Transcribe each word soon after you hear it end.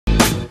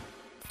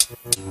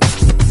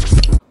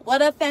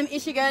What up, fam?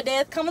 It's your girl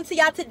Des coming to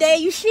y'all today.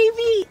 You see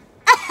me?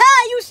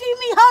 You see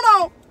me?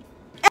 Hold on.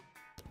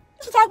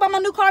 Let's talk about my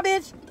new car,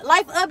 bitch.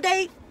 Life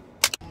update.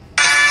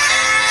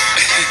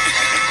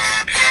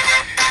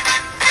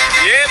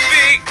 Yeah,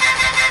 big.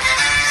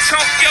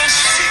 Talk your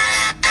shit.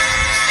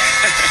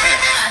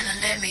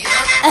 Let me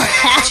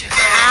upgrade you.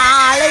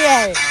 Look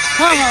at it.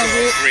 Come on,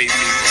 bitch. Upgrade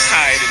me was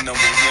higher than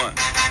number one.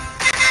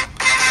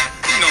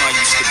 You know I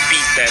used to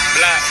beat that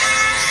block.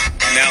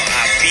 Now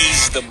I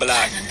bees the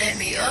block. Let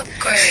me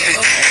upgrade.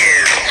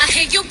 I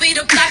hear you beat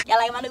the block. Y'all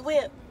like my new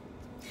whip?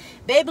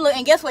 Baby, look,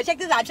 and guess what? Check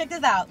this out. Check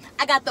this out.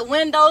 I got the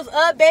windows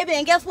up, baby,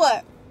 and guess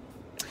what?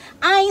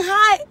 I ain't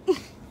hot.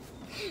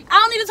 I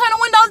don't need to turn the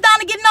windows down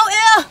to get no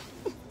air.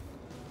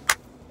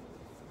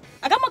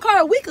 I got my car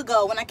a week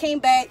ago when I came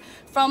back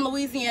from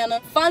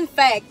Louisiana. Fun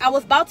fact, I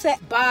was about to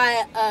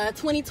buy a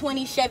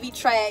 2020 Chevy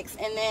Trax,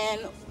 and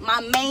then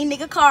my main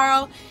nigga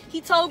Carl, he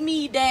told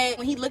me that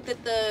when he looked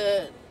at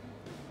the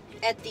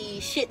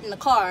shit in the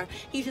car,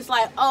 he's just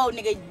like, oh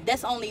nigga,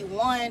 that's only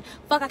one,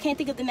 fuck, I can't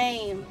think of the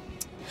name.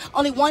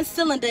 Only one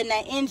cylinder in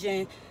that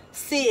engine.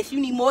 Sis, you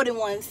need more than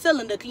one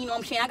cylinder, cause you know what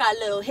I'm saying, I got a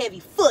little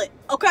heavy foot,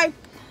 okay?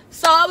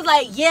 So I was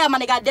like, yeah, my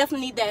nigga, I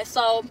definitely need that.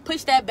 So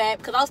push that back,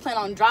 because I was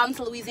planning on driving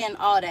to Louisiana and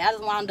all that. I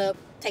just wound up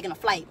taking a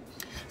flight.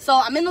 So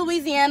I'm in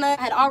Louisiana.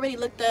 I had already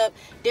looked up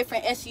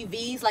different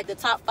SUVs, like the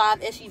top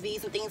 5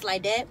 SUVs and things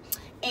like that.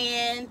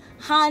 And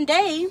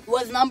Hyundai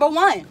was number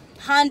 1.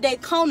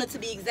 Hyundai Kona to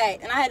be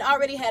exact. And I had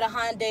already had a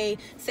Hyundai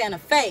Santa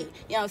Fe. You know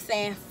what I'm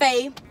saying?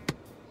 Faye,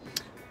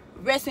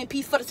 rest in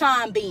peace for the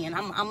time being.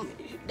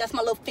 That's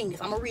my little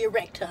fingers. I'm going to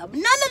re-erect her. But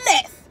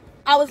nonetheless,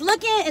 I was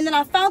looking, and then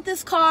I found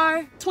this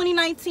car,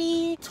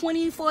 2019,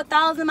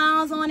 24,000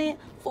 miles on it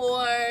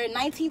for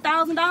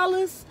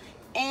 $19,000.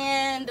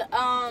 And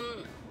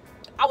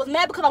I was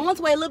mad because I wanted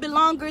to wait a little bit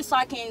longer so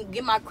I can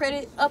get my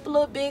credit up a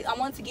little bit. I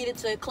wanted to get it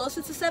to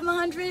closer to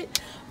 700,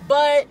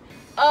 but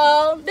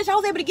bitch, I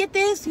was able to get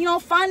this, you know,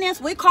 finance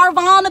with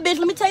Carvana, bitch.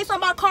 Let me tell you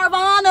something about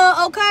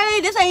Carvana,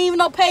 okay? This ain't even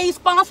no paid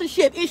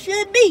sponsorship. It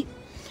should be.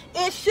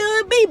 It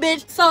should be,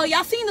 bitch. So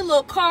y'all seen the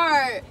little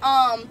car,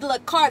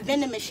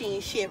 vending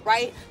machine shit,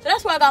 right? So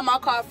that's where I got my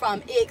car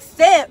from,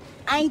 except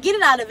I ain't get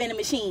it out of vending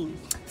machine.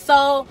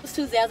 So it was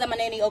Tuesday, I was at my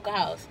nanny Oka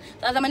house.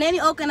 So I was at my nanny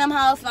Oka in them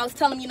house, and I was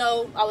telling them, you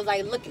know, I was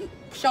like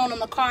showing them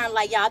the car, and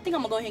like, yeah, I think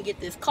I'm gonna go ahead and get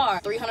this car.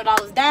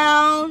 $300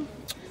 down,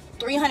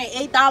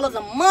 $308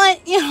 a month,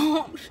 you know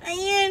what I'm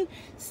saying?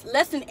 It's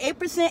less than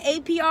 8%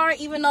 APR,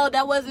 even though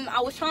that wasn't, I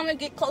was trying to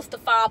get close to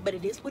 5, but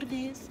it is what it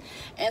is.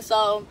 And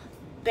so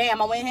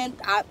bam, I went ahead,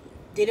 I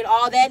did it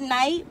all that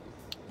night,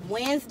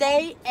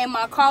 Wednesday, and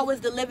my car was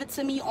delivered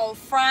to me on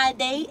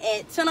Friday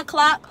at 10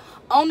 o'clock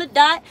on the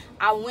dot.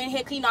 I went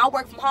here, you know, I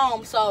work from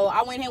home, so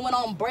I went here, went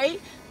on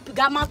break,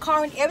 got my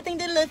car and everything,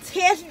 did a little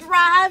test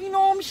drive, you know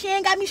what I'm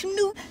saying, got me some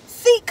new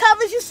seat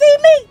covers, you see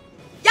me?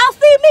 Y'all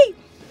see me?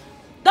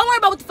 Don't worry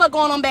about what the fuck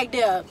going on back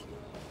there.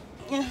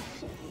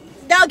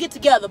 They'll get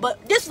together,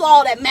 but this is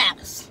all that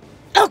matters,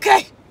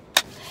 okay?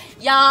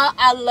 Y'all,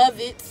 I love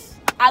it.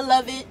 I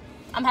love it.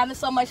 I'm having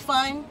so much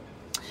fun.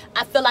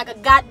 I feel like a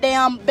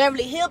goddamn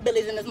Beverly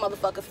Hillbillies in this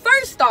motherfucker.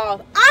 First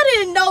off, I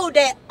didn't know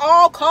that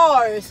all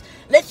cars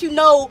let you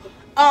know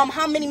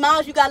how many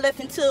miles you got left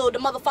until the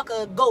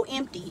motherfucker go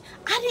empty.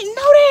 I didn't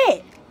know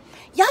that.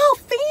 Y'all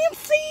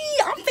fancy.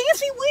 I'm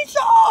fancy with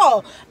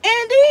y'all.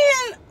 And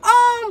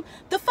then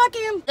the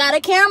fucking got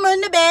a camera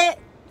in the back.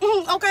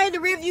 Okay, the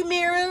rearview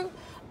mirror.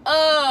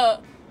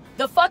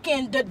 The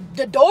fucking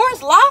the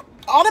doors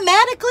locked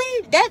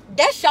automatically.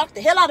 That shocked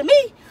the hell out of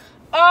me.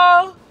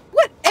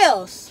 What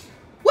else?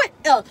 What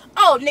else?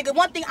 Oh, nigga,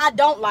 one thing I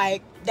don't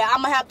like that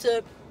I'm gonna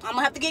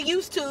have to get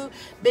used to,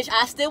 bitch.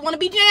 I still want to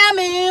be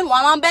jamming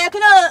while I'm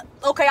backing up.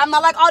 Okay, I'm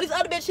not like all these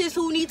other bitches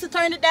who need to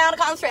turn it down to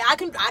concentrate. I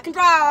can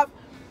drive.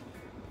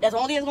 That's the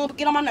only thing that's gonna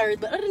get on my nerves.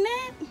 But other than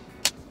that,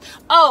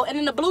 oh, and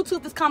then the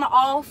Bluetooth is kind of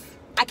off.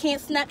 I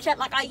can't Snapchat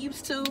like I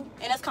used to,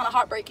 and that's kind of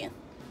heartbreaking.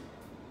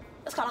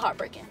 That's kind of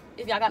heartbreaking.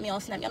 If y'all got me on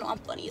Snap, y'all know I'm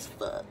funny as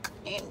fuck,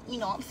 and you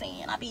know what I'm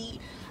saying. I be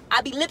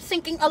lip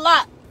syncing a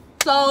lot.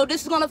 So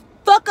this is gonna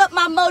fuck up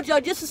my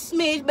mojo just a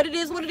smidge, but it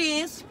is what it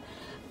is.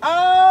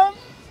 I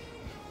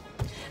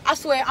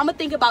swear, I'm gonna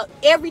think about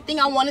everything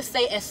I want to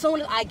say as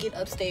soon as I get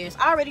upstairs.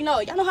 I already know.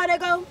 Y'all know how that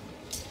go?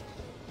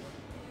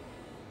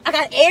 I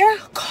got air,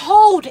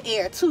 cold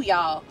air too,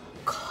 y'all.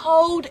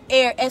 Cold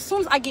air. As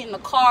soon as I get in the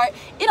car,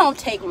 it don't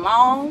take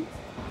long.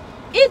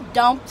 It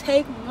don't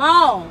take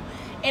long.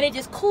 And it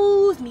just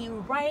cools me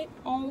right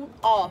on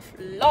off.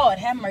 Lord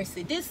have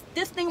mercy. This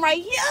thing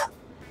right here.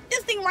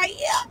 This thing right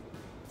here.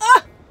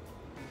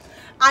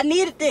 I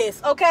needed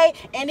this, okay?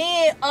 And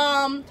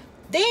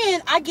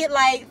then I get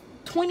like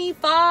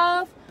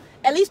 25,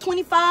 at least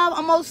 25,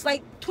 almost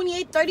like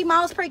 28, 30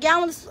 miles per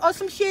gallon or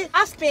some shit.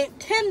 I spent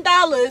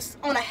 $10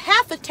 on a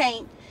half a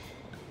tank,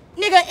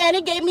 nigga, and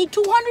it gave me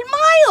 200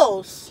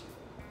 miles.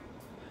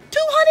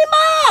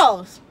 200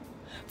 miles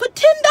for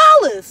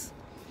 $10.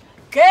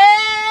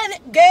 Good.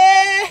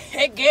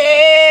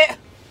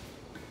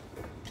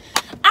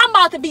 I'm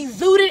about to be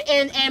zooted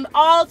and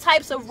all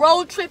types of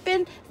road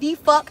tripping the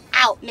fuck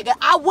out, nigga.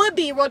 I would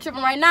be road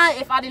tripping right now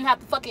if I didn't have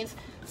to fucking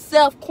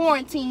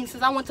self-quarantine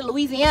since I went to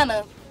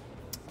Louisiana.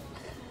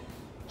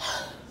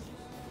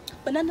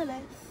 But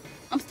nonetheless,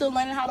 I'm still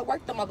learning how to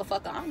work the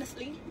motherfucker,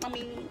 honestly. I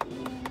mean,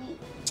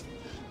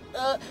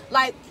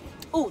 like,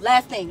 ooh,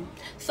 last thing.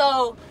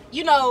 So,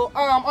 you know,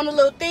 on the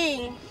little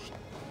thing,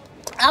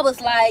 I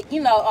was like,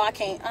 you know, oh, I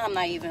can't, I'm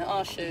not even,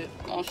 oh shit,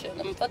 I'm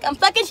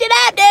fucking shit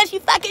up, Dash, you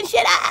fucking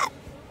shit up.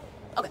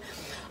 Okay.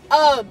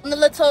 The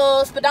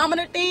little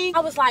speedometer thing, I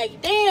was like,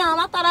 damn,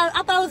 I thought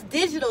it was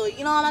digital,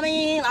 you know what I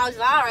mean? I was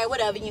like, all right,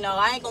 whatever, you know,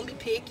 I ain't gonna be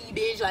picky,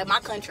 bitch, like my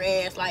country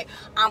ass, like,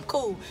 I'm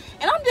cool.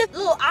 And I'm just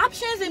little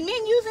options and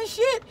menus and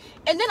shit,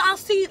 and then I'll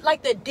see,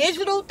 like, the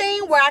digital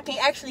thing where I can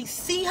actually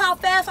see how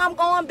fast I'm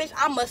going, bitch.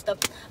 I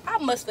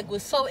must have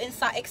was so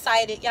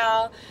excited,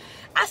 y'all.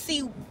 I see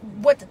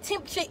what the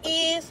temperature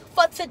is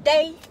for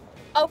today,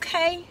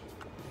 okay?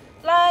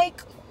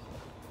 Like,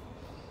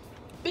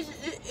 bitch,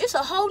 it's a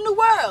whole new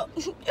world.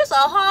 It's a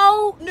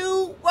whole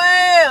new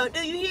world.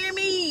 Do you hear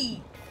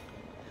me?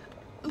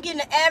 I'm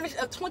getting an average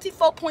of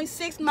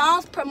 24.6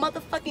 miles per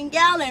motherfucking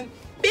gallon.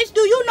 Bitch,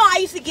 do you know I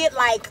used to get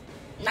like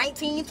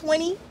 19,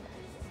 20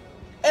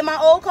 in my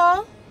old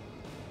car?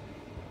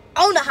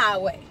 On the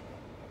highway.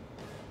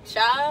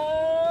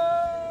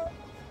 Child.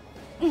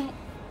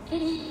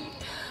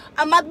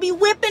 I'm about to be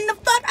whipping the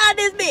fuck out of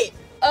this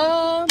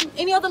bitch.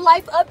 Any other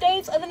life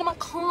updates other than my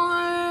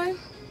car?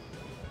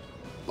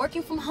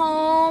 Working from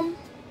home.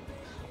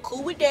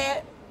 Cool with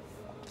that.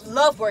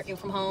 Love working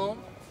from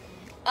home.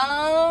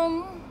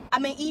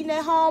 I've been eating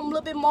at home a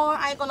little bit more.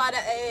 I ain't gonna lie to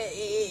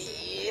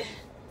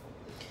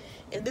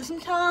it's been some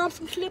times,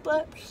 some slip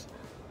ups.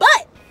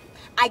 But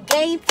I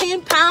gained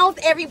 10 pounds,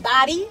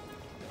 everybody.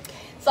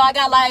 So I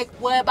got like,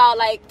 what, about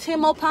like 10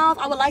 more pounds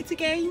I would like to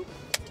gain.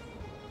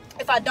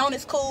 If I don't,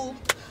 it's cool.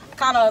 I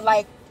kind of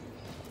like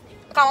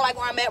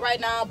where I'm at right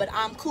now, but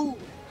I'm cool.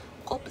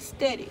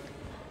 Copacetic.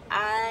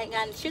 I ain't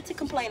got shit to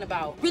complain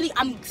about. Really,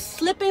 I'm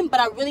slipping,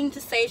 but I really need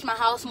to sage my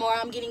house more.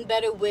 I'm getting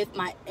better with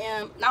my,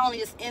 not only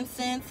just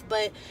incense,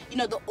 but, you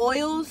know, the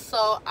oils.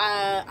 So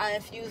I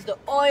infuse the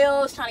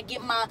oils, trying to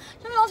get my,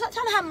 you know, trying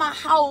to have my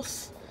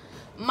house,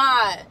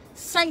 my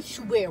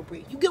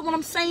sanctuary. You get what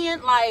I'm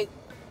saying? Like,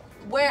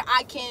 where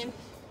I can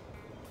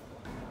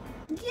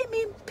give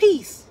me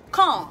peace,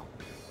 calm,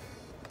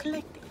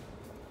 collected.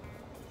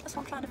 That's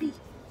what I'm trying to be.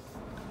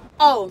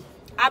 Oh,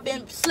 I've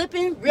been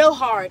slipping real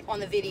hard on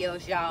the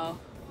videos, y'all.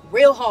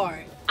 Real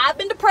hard. I've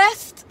been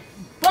depressed,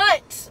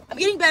 but I'm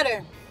getting better.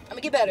 I'm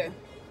gonna get better.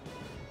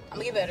 I'm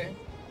gonna get better.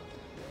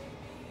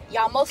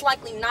 Y'all most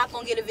likely not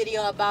gonna get a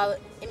video about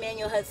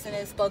Emmanuel Hudson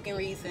and Spoken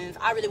Reasons.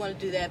 I really want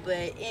to do that, but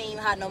it ain't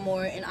even hot no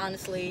more. And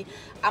honestly,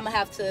 I'm gonna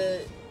have to.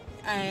 It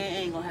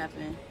ain't gonna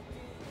happen.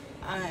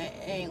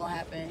 It ain't gonna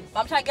happen. But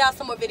I'm trying to get out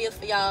some more videos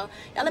for y'all.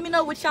 Y'all let me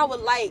know what y'all would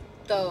like,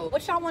 though.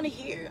 What y'all want to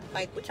hear?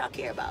 Like, what y'all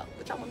care about?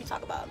 What y'all want me to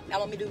talk about? Y'all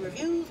want me to do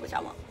reviews? What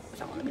y'all want? What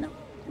y'all want? Let me know.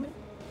 Let me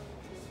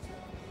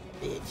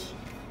know. Bitch.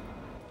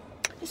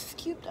 This is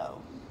cute,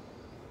 though.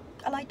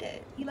 I like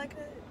that. You like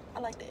that? I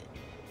like that.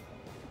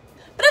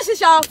 But that's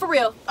just y'all, for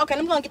real. Okay,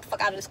 I'm gonna get the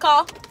fuck out of this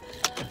car.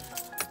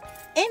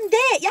 And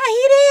that, y'all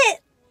hear that?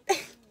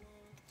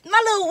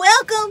 My little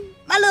welcome.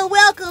 My little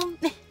welcome.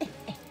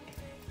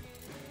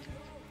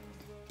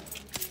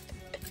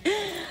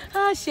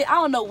 Oh shit, I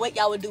don't know what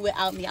y'all would do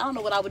without me. I don't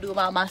know what I would do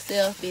about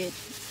myself, bitch.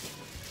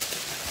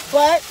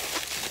 But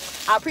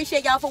I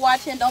appreciate y'all for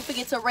watching. Don't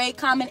forget to rate,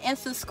 comment, and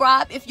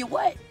subscribe if you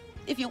would.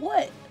 If you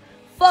would.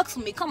 Fucks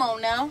with me. Come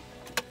on now.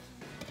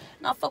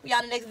 And I'll fuck with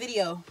y'all in the next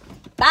video.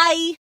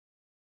 Bye.